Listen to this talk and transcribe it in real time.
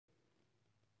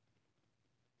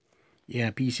Yeah,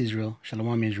 peace Israel,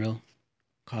 Shalom Israel,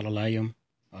 Halalyam,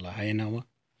 YaHaWah,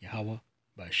 YaHaWah,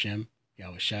 BaHaSham,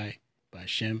 YaHaWaShi,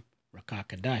 BaHaSham,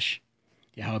 Qadash.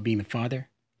 YaHaWah being the Father,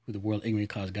 who the world ignorantly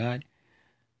calls God.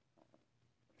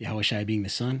 YaHaWaShi being the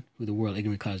Son, who the world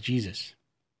ignorantly calls Jesus.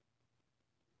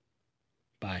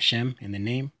 BaHaSham in the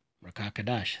name,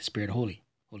 Qadash, Spirit Holy,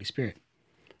 Holy Spirit.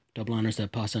 Double honors to the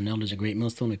apostle and elders, a great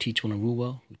millstone who teach well and rule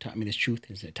well, who taught me this truth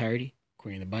in its entirety,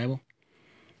 according to the Bible.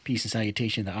 Peace and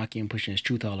salutation to the Akim pushing his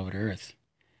truth all over the earth.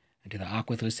 And to the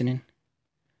Akwith listening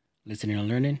and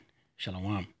learning,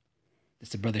 Shalom. This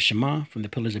is the brother Shema from the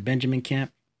Pillars of Benjamin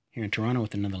camp here in Toronto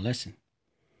with another lesson.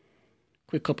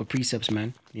 Quick couple precepts,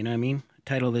 man. You know what I mean? The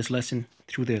title of this lesson,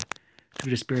 through the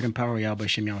spirit and power of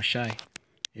YaHaWah YaHaWaShi,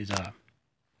 is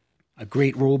a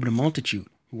great robe and a multitude.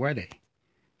 Who are they?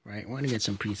 Right? I want to get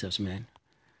some precepts, man.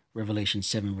 Revelation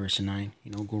 7 verse 9.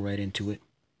 Go right into it.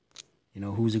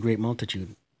 Who's a great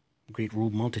multitude? Great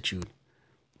robe multitude.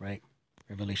 Right?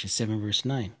 Revelation 7 verse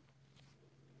 9.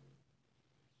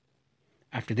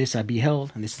 After this I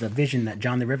beheld, and this is a vision that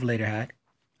John the Revelator had,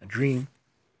 a dream,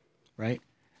 right?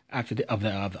 After the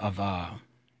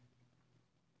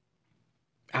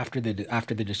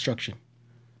destruction,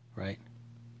 right?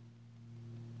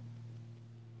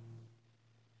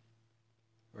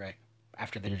 Right.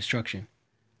 After the destruction,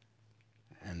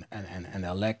 and the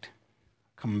elect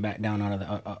coming back down out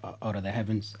of the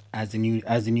heavens as the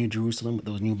new Jerusalem with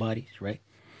those new bodies, right?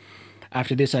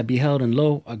 After this I beheld, and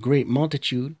lo, a great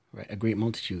multitude, right? A great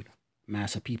multitude,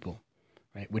 mass of people,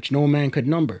 right? Which no man could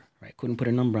number, right? Couldn't put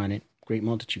a number on it. Great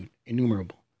multitude,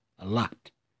 innumerable, a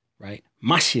lot, right?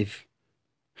 Massive,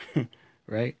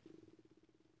 right?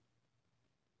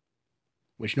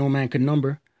 Which no man could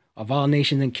number, of all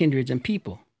nations and kindreds and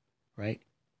people, right?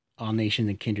 All nations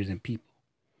and kindreds and people,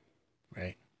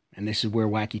 right? And this is where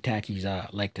wacky tackies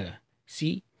like to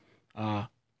see,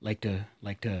 like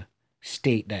to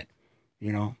state that,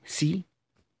 see,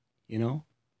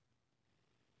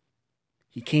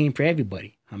 he came for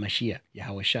everybody. HaMashiach,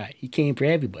 YaHaWaShi. He came for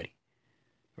everybody,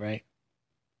 right?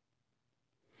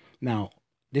 Now,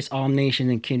 this all nations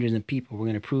and kindreds and people, we're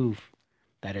going to prove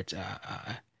that it's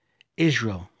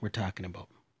Israel we're talking about.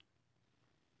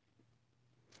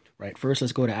 Right, first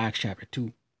let's go to Acts chapter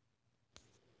 2.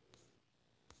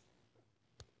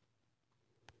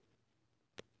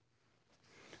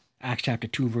 Acts chapter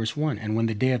 2 verse 1. And when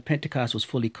the day of Pentecost was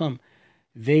fully come,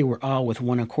 they were all with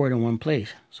one accord in one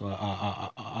place. So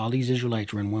all these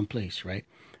Israelites were in one place, right?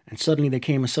 And suddenly there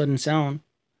came a sudden sound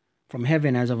from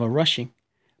heaven as of a rushing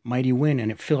mighty wind,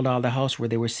 and it filled all the house where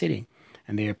they were sitting.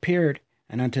 And they appeared,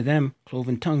 and unto them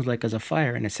cloven tongues like as a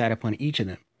fire, and it sat upon each of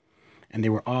them. And they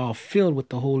were all filled with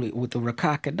the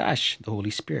Qadash, the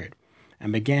Holy Spirit,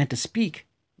 and began to speak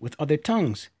with other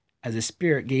tongues as the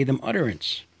Spirit gave them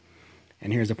utterance.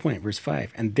 And here's the point, verse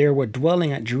 5. And there were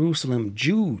dwelling at Jerusalem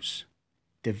Jews,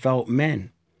 devout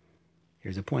men.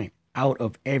 Here's the point. Out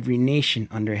of every nation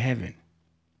under heaven.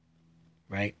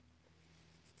 Right?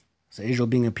 So Israel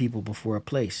being a people before a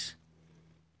place.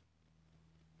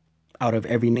 Out of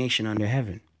every nation under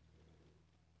heaven.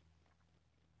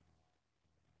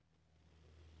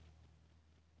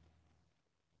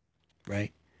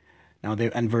 Right? Now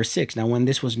there, and verse 6. Now when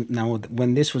this was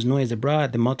noised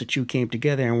abroad, the multitude came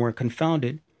together and were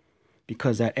confounded,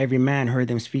 because that every man heard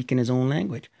them speak in his own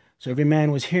language. So every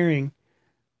man was hearing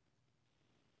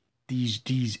these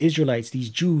Israelites, these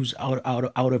Jews out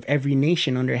of every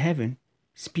nation under heaven,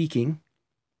 speaking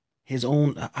his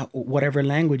own whatever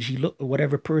language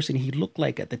whatever person he looked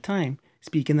like at the time,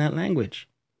 speaking that language.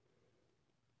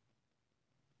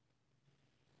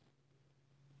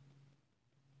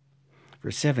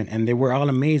 Verse 7, and they were all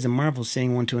amazed and marveled,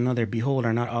 saying one to another, Behold,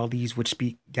 are not all these which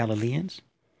speak Galileans?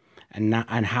 And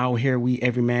how hear we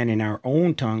every man in our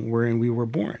own tongue wherein we were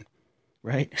born?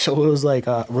 Right? So it was like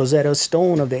Rosetta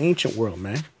Stone of the ancient world,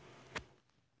 man.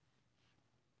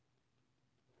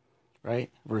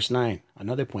 Right? Verse 9,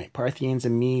 another point. Parthians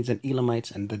and Medes and Elamites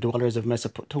and the dwellers of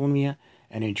Mesopotamia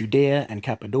and in Judea and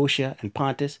Cappadocia and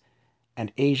Pontus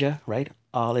and Asia, right?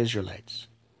 All Israelites.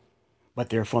 But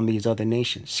they're from these other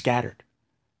nations, scattered.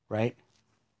 Right?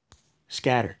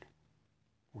 Scattered.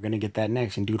 We're going to get that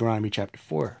next in Deuteronomy chapter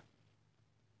 4.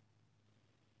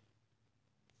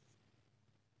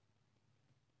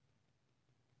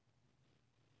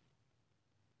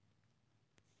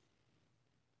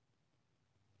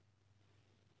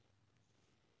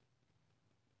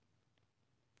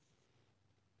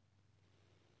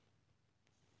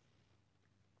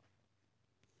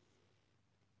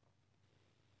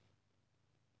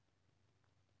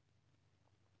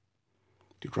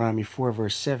 Deuteronomy 4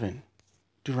 verse 7.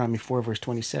 Deuteronomy 4 verse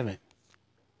 27.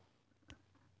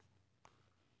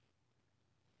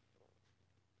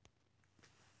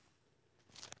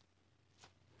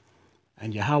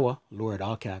 And YaHaWah, Lord,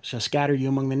 all caps, shall scatter you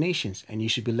among the nations, and you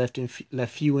should be left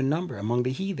few in number among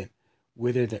the heathen,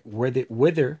 whither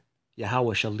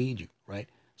YaHaWah shall lead you, right?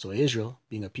 So Israel,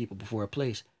 being a people before a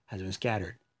place, has been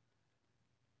scattered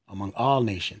among all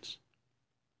nations.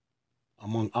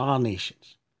 Among all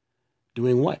nations.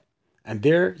 Doing what? And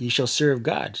there ye shall serve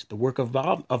gods, the work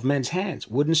of men's hands,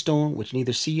 wood and stone, which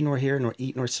neither see nor hear nor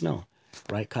eat nor smell,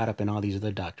 right? Caught up in all these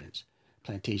other doctrines.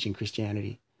 Plantation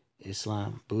Christianity,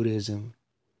 Islam, Buddhism,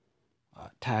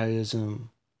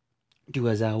 Taoism, do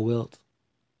as thou wilt,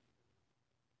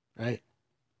 right?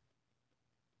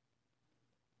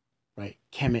 Right?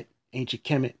 Kemet, ancient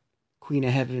Kemet, Queen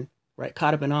of Heaven, right?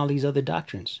 Caught up in all these other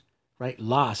doctrines, right?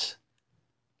 Lost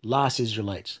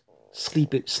Israelites,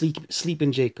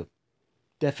 sleeping Jacob,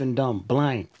 deaf and dumb,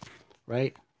 blind,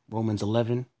 right? Romans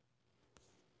 11.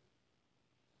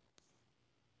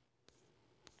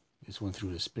 This one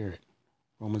through the Spirit.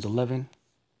 Romans 11.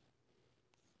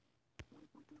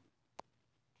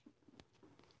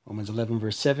 Romans 11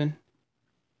 verse 7.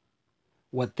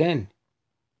 What then?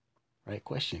 Right,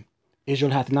 question.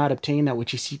 Israel hath not obtained that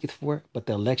which he seeketh for, but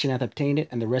the election hath obtained it,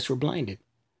 and the rest were blinded.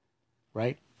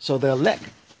 Right? So the elect,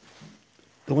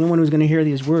 the only one who's going to hear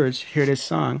these words, hear this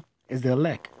song, is the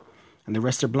elect. And the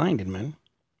rest are blinded, man.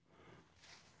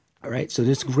 All right? So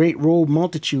this great robe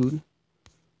multitude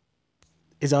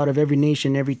is out of every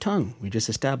nation, every tongue. We just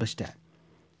established that.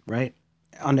 Right?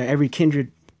 Under every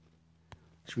kindred.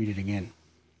 Let's read it again.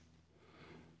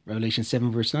 Revelation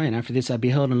 7 verse 9. After this I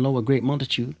beheld, and lo, a great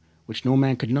multitude, which no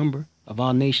man could number, of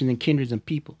all nations and kindreds and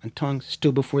people and tongues,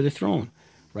 stood before the throne.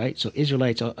 Right? So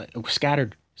Israelites are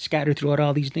scattered throughout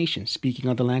all these nations, speaking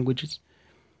other languages.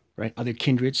 Right? Other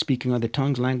kindreds, speaking other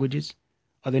tongues, languages,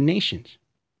 other nations.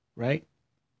 Right?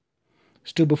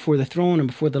 Stood before the throne and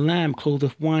before the Lamb, clothed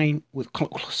with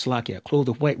clothed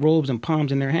with white robes and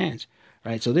palms in their hands.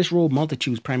 Right? So this robe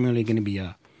multitude is primarily going to be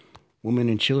women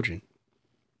and children.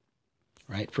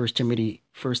 Right? 1 Timothy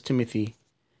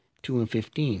 2 and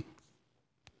 15.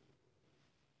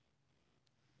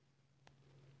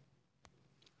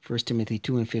 1 Timothy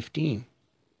 2 and 15.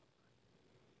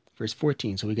 Verse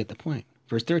 14, so we get the point.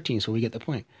 Verse 13, so we get the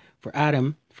point. For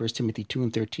Adam, 1 Timothy 2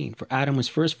 and 13. For Adam was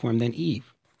first formed, then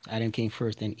Eve. Adam came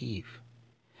first, then Eve.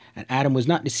 And Adam was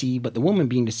not deceived, but the woman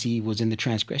being deceived was in the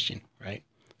transgression. Right?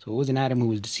 So it wasn't Adam who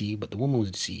was deceived, but the woman was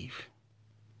deceived.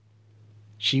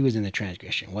 She was in the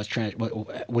transgression.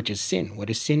 Which is sin? What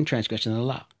is sin? Transgression of the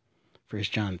law. 1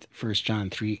 John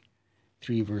 3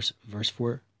 verse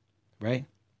 4. Right?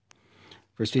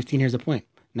 Verse 15, here's the point.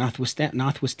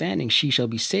 Notwithstanding, she shall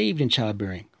be saved in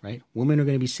childbearing. Right? Women are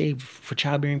going to be saved for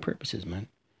childbearing purposes, man.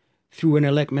 Through an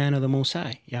elect man of the Most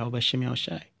High,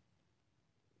 YaHaWaShi.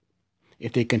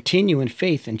 If they continue in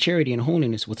faith and charity and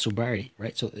holiness with sobriety,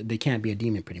 right? So they can't be a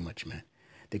demon, pretty much, man.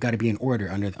 They got to be in order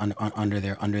under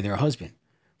their husband,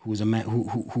 who is a man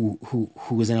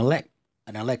who is an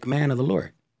elect man of the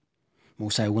Lord.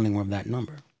 Most High willing we're of that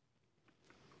number,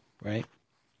 right?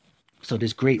 So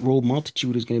this great robe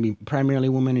multitude is going to be primarily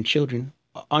women and children,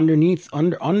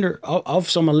 of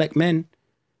some elect men,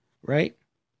 right?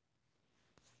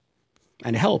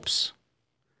 And helps,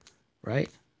 right?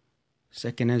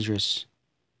 2 Ezra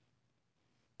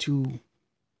 2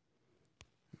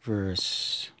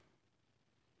 verse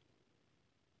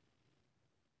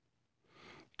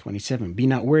 27. Be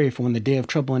not weary, for when the day of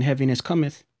trouble and heaviness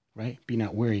cometh, right? Be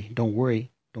not weary. Don't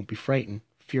worry. Don't be frightened.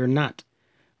 Fear not,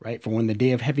 right? For when the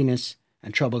day of heaviness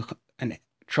and trouble and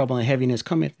heaviness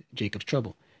cometh, Jacob's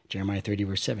trouble. Jeremiah 30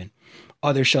 verse 7.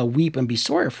 Others shall weep and be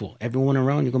sorrowful. Everyone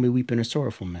around you're going to be weeping and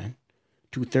sorrowful, man.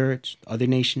 2/3, other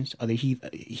nations, other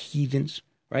heathens,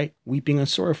 right? Weeping and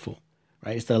sorrowful,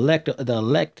 right? It's the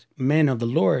elect men of the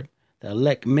Lord, the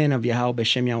elect men of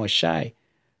YaHaWaShi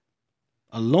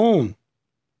alone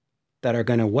that are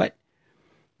going to what?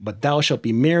 But thou shalt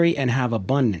be merry and have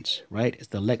abundance, right? It's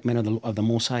the elect men of the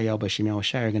Most High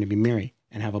YaHaWaShi are going to be merry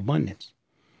and have abundance.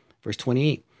 Verse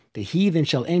 28, the heathen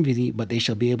shall envy thee, but they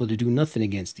shall be able to do nothing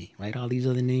against thee, right? All these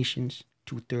other nations,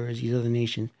 2/3, these other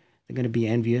nations, they're going to be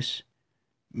envious.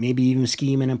 Maybe even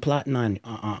scheming and plotting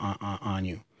on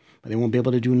you. But they won't be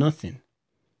able to do nothing.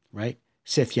 Right?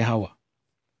 Saith YaHaWah.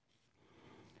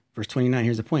 Verse 29,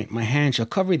 here's the point. My hand shall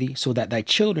cover thee, so that thy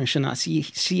children shall not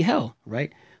see hell.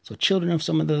 Right? So children of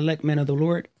some of the elect men of the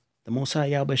Lord, the Most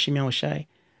High YaHaWaShi,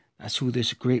 that's who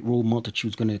this great robe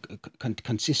multitude is going to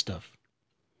consist of.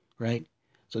 Right?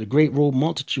 So the great robe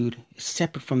multitude is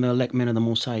separate from the elect men of the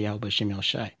Most High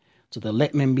YaHaWaShi. So the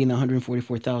elect men being the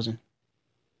 144,000.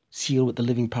 Sealed with the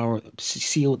living power,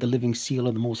 sealed with the living seal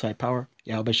of the Most High power,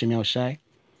 YaHaWaShi,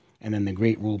 and then the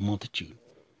great robe multitude,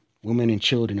 women and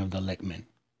children of the elect men,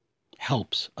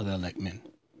 helps of the elect men,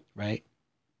 right?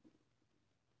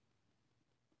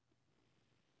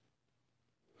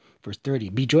 Verse 30,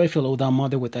 be joyful, O thou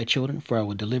mother, with thy children, for I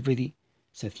will deliver thee,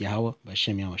 saith YaHaWah,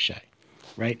 BaHaSham YaHaWaShi.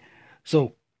 Right?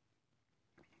 So,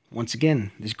 once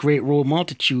again, this great royal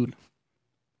multitude,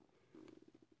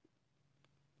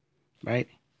 right,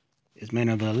 is men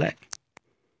of the elect.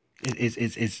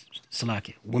 It's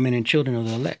Salakia, women and children of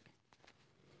the elect.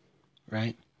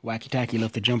 Right? Wacky-tacky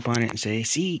love to jump on it and say,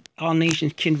 see, all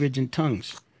nations, kindreds, and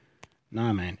tongues.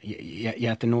 Nah, man. You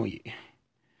have to know...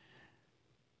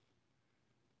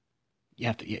 You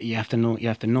have to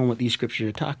know what these scriptures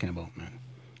are talking about, man.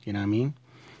 You know what I mean?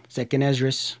 2nd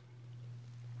Ezra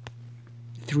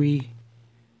 3,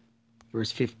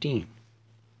 verse 15.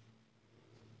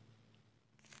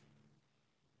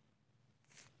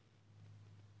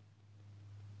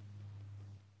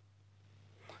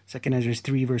 Second Ezra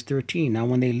 3, verse 13. Now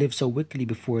when they lived so wickedly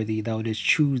before thee, thou didst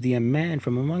choose thee a man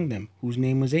from among them, whose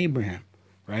name was Abraham,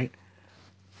 right?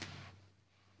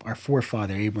 Our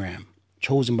forefather Abraham,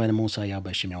 chosen by the Most High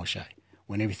BaHaSham YaHaWaShi,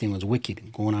 when everything was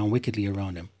wicked, going on wickedly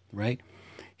around him, right?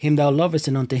 Him thou lovest,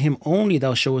 and unto him only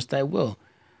thou showest thy will,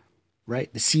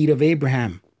 right? The seed of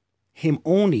Abraham, him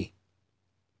only,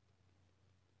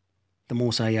 the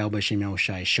Most High BaHaSham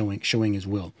YaHaWaShi is showing his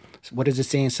will. So what does it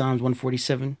say in Psalms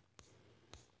 147?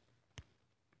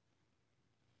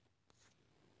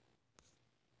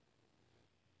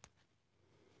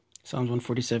 Psalms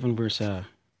 147, verse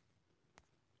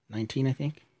 19, I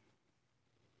think.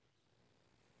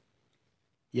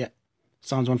 Yeah.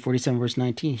 Psalms 147, verse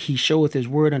 19. He showeth his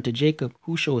word unto Jacob.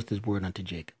 Who showeth his word unto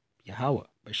Jacob? YaHaWah,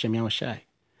 BaHaSham YaHaWaShi.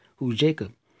 Who's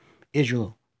Jacob?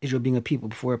 Israel. Israel being a people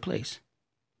before a place.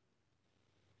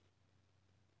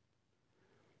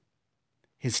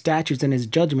 His statutes and his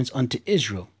judgments unto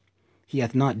Israel. He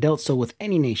hath not dealt so with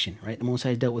any nation, right? The Most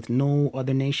High dealt with no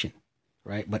other nation,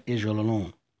 right? But Israel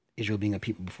alone. Israel being a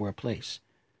people before a place.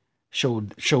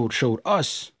 Showed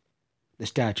us the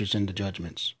statutes and the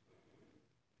judgments.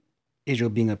 Israel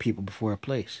being a people before a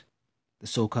place. The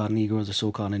so-called Negroes, the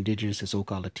so-called indigenous, the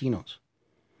so-called Latinos.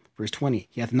 Verse 20,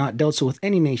 he hath not dealt so with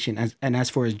any nation, and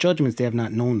as for his judgments, they have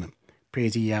not known them.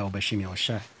 Praise ye YaHaWah, BaHaSham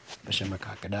YaHaWaShi, BaHaSham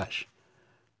Qadash.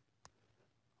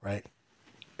 Right?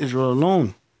 Israel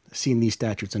alone has seen these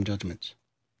statutes and judgments.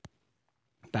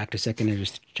 Back to 2nd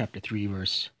Ezra chapter 3,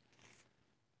 verse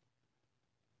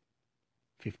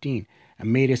 15.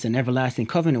 And made us an everlasting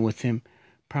covenant with him,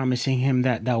 promising him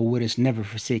that thou wouldest never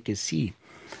forsake his seed.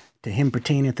 To him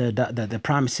pertaineth the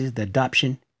promises, the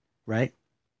adoption, right?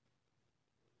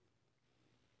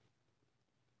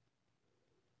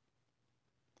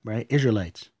 Right?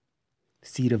 Israelites,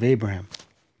 seed of Abraham.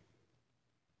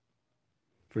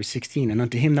 Verse 16, and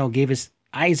unto him thou gavest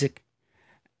Isaac,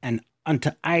 and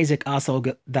unto Isaac also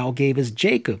thou gavest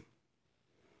Jacob.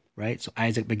 Right? So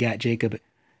Isaac begat Jacob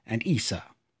and Esau.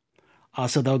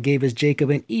 Also thou gavest Jacob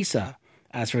and Esau.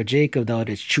 As for Jacob, thou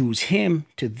didst choose him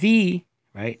to thee,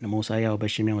 right? The Most High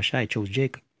BaHaSham YaHaWaShi chose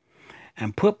Jacob,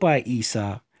 and put by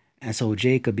Esau, and so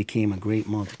Jacob became a great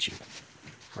multitude,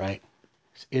 right?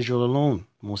 It's Israel alone,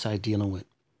 the Most High dealing with.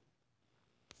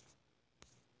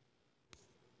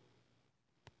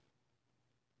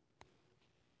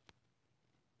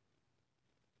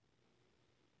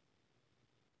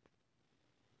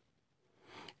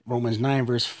 Romans 9,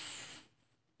 verse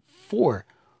 4,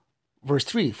 verse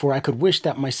 3, for I could wish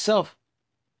that myself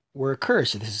were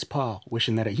accursed. This is Paul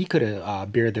wishing that he could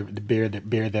have bear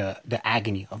the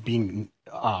agony of being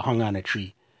hung on a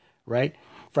tree, right?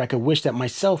 For I could wish that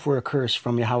myself were accursed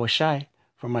from YaHaWaShi,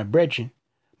 from my brethren,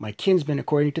 my kinsmen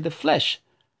according to the flesh,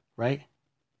 right?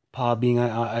 Paul being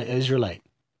an Israelite,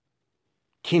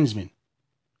 kinsman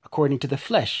according to the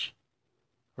flesh,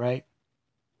 right?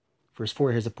 Verse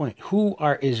 4, here's the point. Who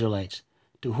are Israelites?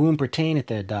 To whom pertaineth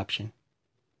the adoption?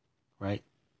 Right?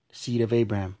 The seed of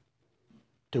Abraham.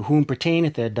 To whom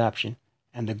pertaineth the adoption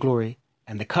and the glory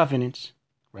and the covenants?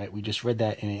 Right? We just read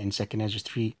that in 2nd Ezra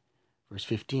 3, verse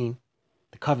 15.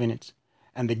 The covenants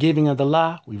and the giving of the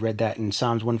law. We read that in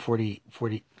Psalms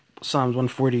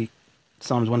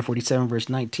 147, verse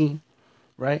 19.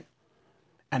 Right?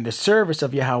 And the service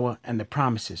of YaHaWah and the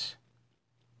promises.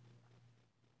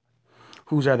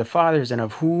 Whose are the fathers, and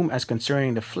of whom, as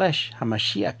concerning the flesh,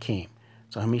 HaMashiach came.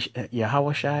 So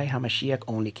YaHaWaShi, HaMashiach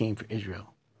only came for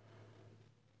Israel.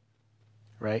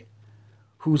 Right?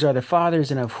 Whose are the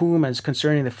fathers, and of whom, as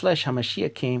concerning the flesh,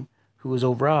 HaMashiach came, who is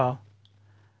over all.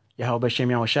 YaHaWah BaHaSham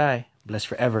YaHaWaShi, blessed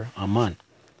forever. Amen.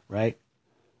 Right?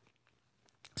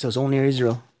 So it's only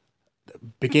Israel.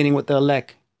 Beginning with the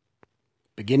elect.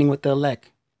 Beginning with the elect.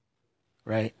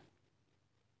 Right?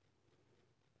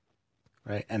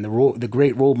 right? And the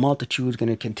great robe multitude is going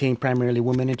to contain primarily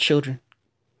women and children,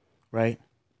 right?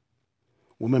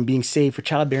 Women being saved for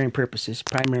childbearing purposes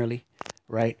primarily,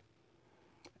 right?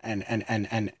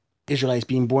 And Israelites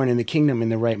being born in the kingdom in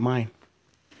the right mind,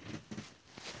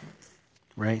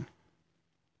 right?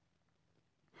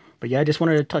 But yeah, I just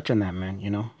wanted to touch on that, man,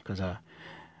 because I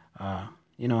had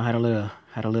a little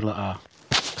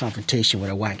confrontation with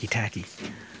a wacky tacky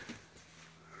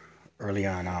early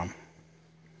on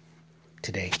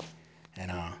today,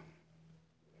 and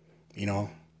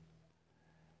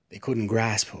they couldn't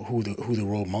grasp who the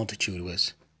robe multitude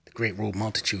was, the great robe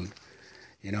multitude,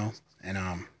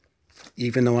 and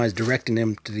even though I was directing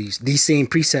them to these same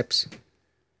precepts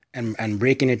and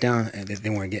breaking it down, they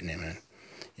weren't getting it, man.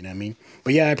 You know what I mean?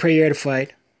 But yeah, I pray you're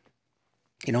edified.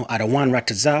 Adawan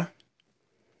Ratazah,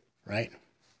 right?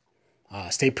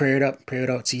 Stay prayed up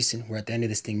without ceasing. We're at the end of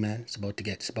this thing, man. It's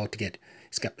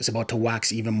about to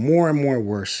wax even more and more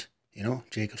worse.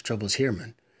 Jacob's trouble is here,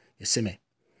 man. You see me?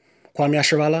 Kwam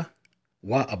Yasharala,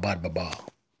 wa abad baba.